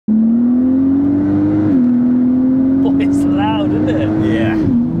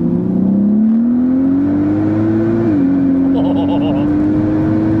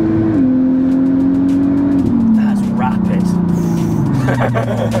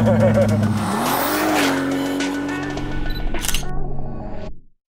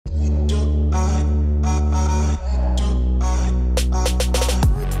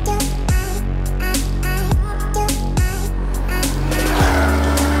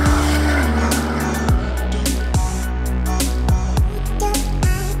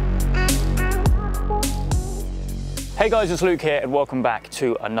Hey guys, it's Luke here and welcome back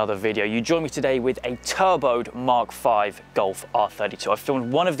to another video. You join me today with a turboed Mark 5 Golf R32. I've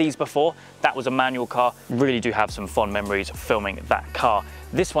filmed one of these before. That was a manual car. Really do have some fond memories of filming that car.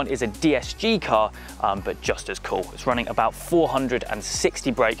 This one is a DSG car, but just as cool. It's running about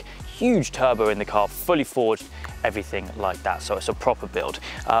 460 brake, huge turbo in the car, fully forged, everything like that. So it's a proper build.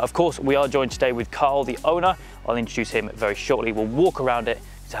 Of course, we are joined today with Karl, the owner. I'll introduce him very shortly. We'll walk around it.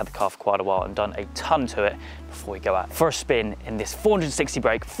 He's had the car for quite a while and done a ton to it before we go out for a spin in this 460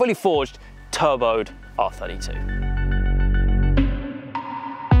 brake, fully forged, turboed R32.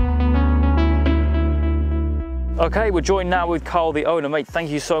 Okay, we're joined now with Karl, the owner. Mate, thank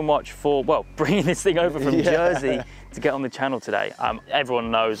you so much for, well, bringing this thing over from Jersey to get on the channel today. Everyone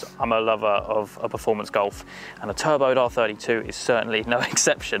knows I'm a lover of a performance golf, and a turboed R32 is certainly no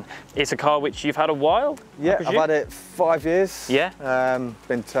exception. It's a car which you've had a while? Yeah, I've had it 5 years. Yeah?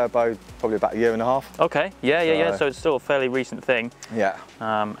 Been turboed probably about a year and a half. Okay, yeah. So it's still a fairly recent thing. Yeah.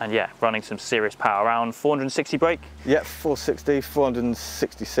 And yeah, running some serious power, around 460 brake? Yeah, 460,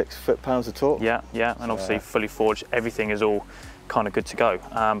 466 foot-pounds of torque. Yeah, and obviously fully forged, everything is all kind of good to go.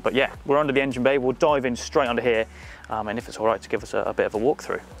 But yeah, we're under the engine bay. We'll dive in straight under here, and if it's all right to give us a bit of a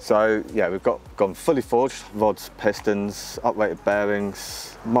walkthrough. So yeah, we've gone fully forged, rods, pistons, uprated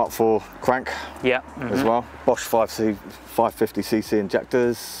bearings, Mark IV crank as well, Bosch 550cc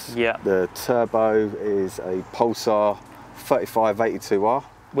injectors. Yeah. The turbo is a Pulsar 3582R.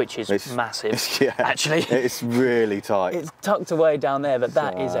 Which is massive, yeah, actually. It's really tight. It's tucked away down there, but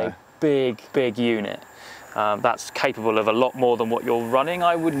that is a big unit. That's capable of a lot more than what you're running,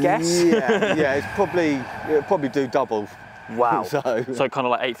 I would guess. Yeah, it'll probably do double. Wow. So kind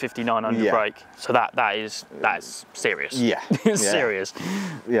of like 850, 900 brake. So that is serious. Yeah. Serious.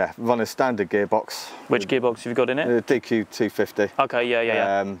 Yeah, run a standard gearbox. Which gearbox have you got in it? The DQ 250. Okay,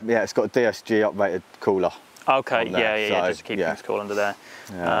 yeah. Yeah, it's got a DSG uprated cooler. Okay, yeah, just to keep things cool under there.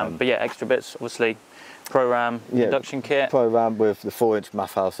 But yeah, extra bits, obviously. Pro-Ram induction kit. Pro-Ram with the 4-inch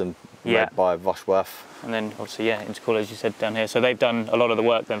Maffhausen made by Rushworth. And then obviously, intercooler, as you said, down here. So they've done a lot of the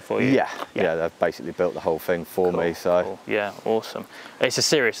work then for you? Yeah, they've basically built the whole thing for me. So cool. Yeah, awesome. It's a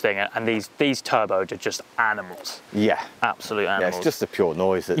serious thing, and these turbos are just animals. Yeah. Absolute animals. Yeah, it's just the pure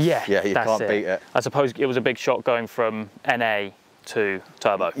noise. You can't beat it. I suppose it was a big shock going from NA to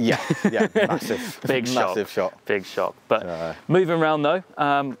turbo. Yeah, massive. Massive shock. Big shock. But moving around though,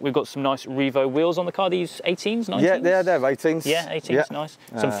 we've got some nice Revo wheels on the car. These 18s, 19s? Yeah, they're 18s. Yeah, 18s, nice.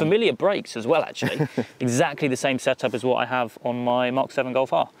 Some familiar brakes as well, actually. Exactly the same setup as what I have on my Mark 7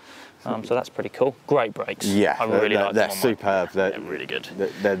 Golf R. So that's pretty cool. Great brakes. Yeah, I really like them. They're superb. They're really good.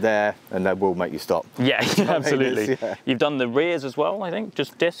 They're there and they will make you stop. Yeah, absolutely. You've done the rears as well, I think,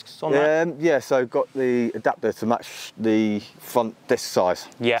 just discs on that? Yeah, so got the adapter to match the front disc size.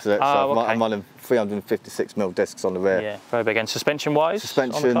 Yeah. So I'm running 356mm discs on the rear. Yeah, very big. And suspension-wise?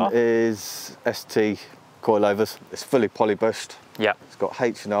 Suspension is ST coilovers. It's fully polybushed. Yeah. It's got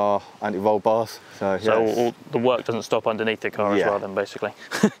H&R anti-roll bars. So all the work doesn't stop underneath the car as well then, basically.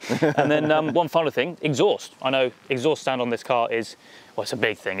 And then one final thing, exhaust. I know exhaust stand on this car is, well, it's a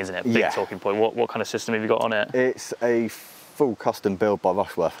big thing, isn't it? Big talking point. What kind of system have you got on it? It's a full custom build by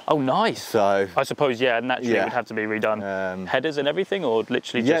Rushworth. Oh, nice. So I suppose, naturally it would have to be redone. Headers and everything, or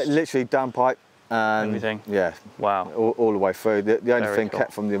literally just... Yeah, literally downpipe. And everything. Yeah. Wow. All the way through. The only thing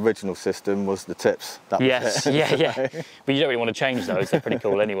kept from the original system was the tips. That was it. Yeah. But you don't really want to change those. They're pretty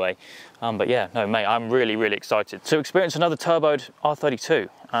cool anyway. But yeah, no, mate, I'm really excited to experience another turboed R32.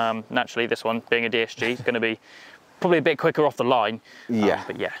 Naturally, this one being a DSG is going to be probably a bit quicker off the line. Yeah.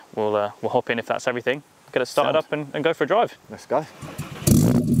 But yeah, we'll hop in if that's everything. Get it started up and go for a drive. Let's go.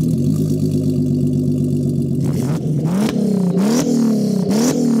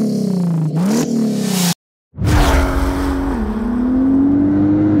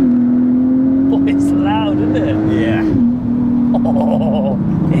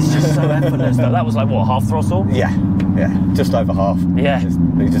 That was like what, half throttle? Yeah, just over half. Yeah.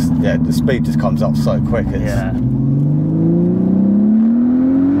 The speed just comes up so quick. Yeah.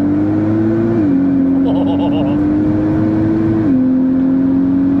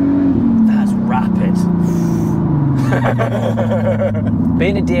 That's rapid.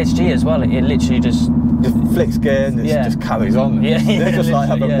 Being a DSG as well, it literally just flicks gear and it just carries on. Yeah, It's just like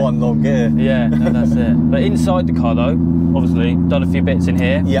having one long gear. Yeah, no, that's it. But inside the car though, obviously done a few bits in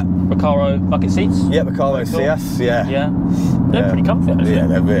here. Yeah. Recaro bucket seats. Yeah, Recaro CS. Yeah. Yeah. They're pretty comfy actually. Yeah,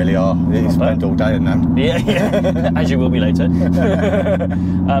 they really are. You spend all day in them. Yeah, yeah. As you will be later.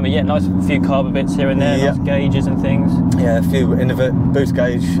 Yeah, nice few carbon bits here and there, nice gauges and things. Yeah, a few Innovate boost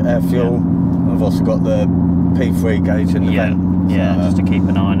gauge, air fuel. I've also got the P3 gauge in the vent. Yeah, just to keep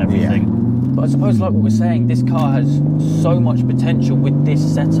an eye on everything. But I suppose, like what we're saying, this car has so much potential with this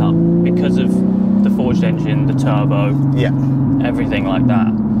setup because of the forged engine, the turbo, everything like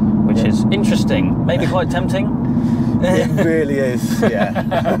that, which is interesting, maybe quite tempting. It really is, yeah.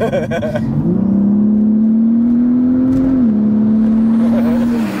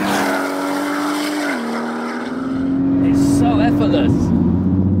 It's so effortless.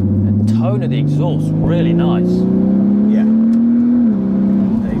 The tone of the exhaust, really nice.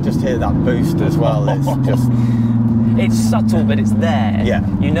 Just hear that boost as well. It's just it's subtle, but it's there. Yeah,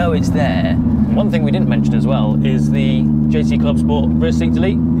 you know it's there. One thing we didn't mention as well is the JC Club Sport rear seat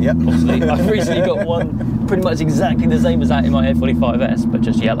delete. Yep. Obviously, I've recently got one pretty much exactly the same as that in my A45S, but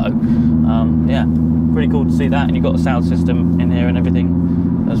just yellow. Yeah, pretty cool to see that, and you've got a sound system in here and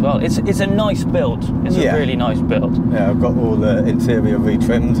everything as well. It's a nice build. It's a really nice build. Yeah, I've got all the interior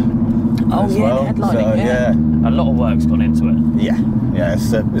retrimmed. Oh as yeah, well. headlining. So, a lot of work's gone into it. Yeah,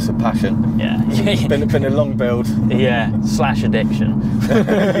 it's a passion. Yeah, it's been a long build. Yeah, / addiction.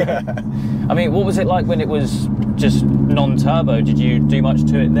 I mean, what was it like when it was just non-turbo? Did you do much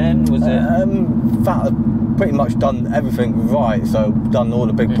to it then? Was it? I've pretty much done everything right. So done all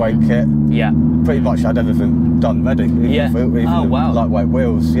the big brake kit. Yeah. Pretty much had everything done ready. Even oh wow. Lightweight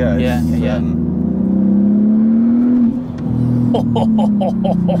wheels. Yeah.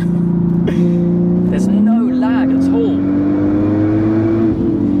 There's no lag at all.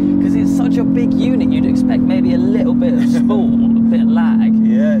 Because it's such a big unit, you'd expect maybe a little bit of spool, a bit of lag.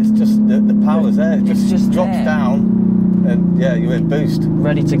 Yeah, it's just the power's there. It just drops down and you're in boost.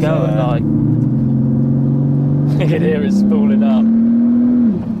 Ready to go and like... You can hear it spooling up.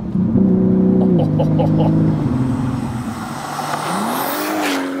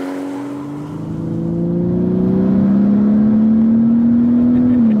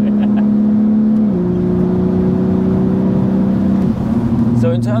 So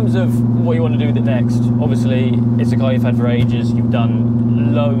in terms of what you want to do with it next, obviously it's a car you've had for ages, you've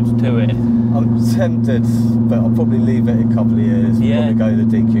done loads to it. I'm tempted, but I'll probably leave it a couple of years. Probably go to the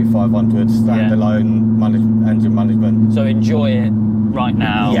DQ500 standalone engine management. So enjoy it right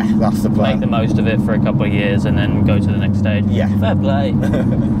now. Yeah, that's the plan. Make the most of it for a couple of years and then go to the next stage. Yeah. Fair play.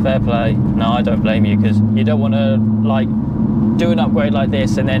 Fair play. No, I don't blame you, because you don't want to like do an upgrade like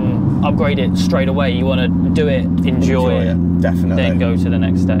this and then upgrade it straight away. You want to do it, enjoy it, definitely. Then go to the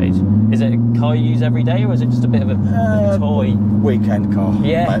next stage. Is it a car you use every day, or is it just a bit of a toy? Weekend car.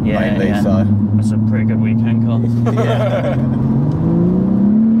 Mainly. So that's a pretty good weekend car. Yeah.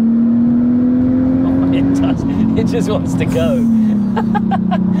 Oh, it does. It just wants to go.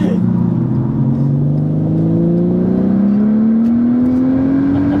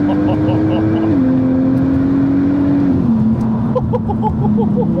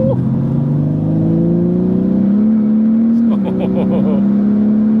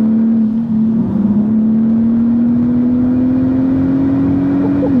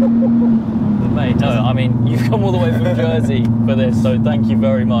 Mate, no, I mean, you've come all the way from Jersey for this, so thank you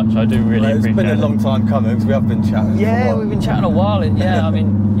very much. I do really appreciate it. It's been a long time coming, because we have been chatting. Yeah, we've been chatting a while. Yeah, I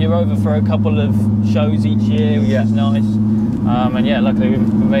mean, you're over for a couple of shows each year, which is nice. And yeah, luckily we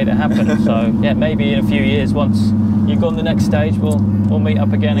made it happen. So yeah, maybe in a few years, once you've gone the next stage, we'll meet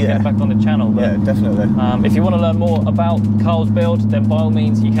up again and get back on the channel. But, yeah, definitely. If you want to learn more about Karl's build, then by all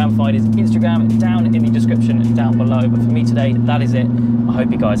means you can find his Instagram down in the description down below. But for me today, that is it. I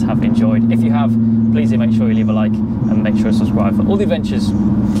hope you guys have enjoyed. If you have, please do make sure you leave a like and make sure to subscribe for all the adventures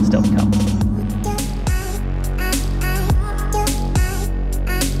still to come.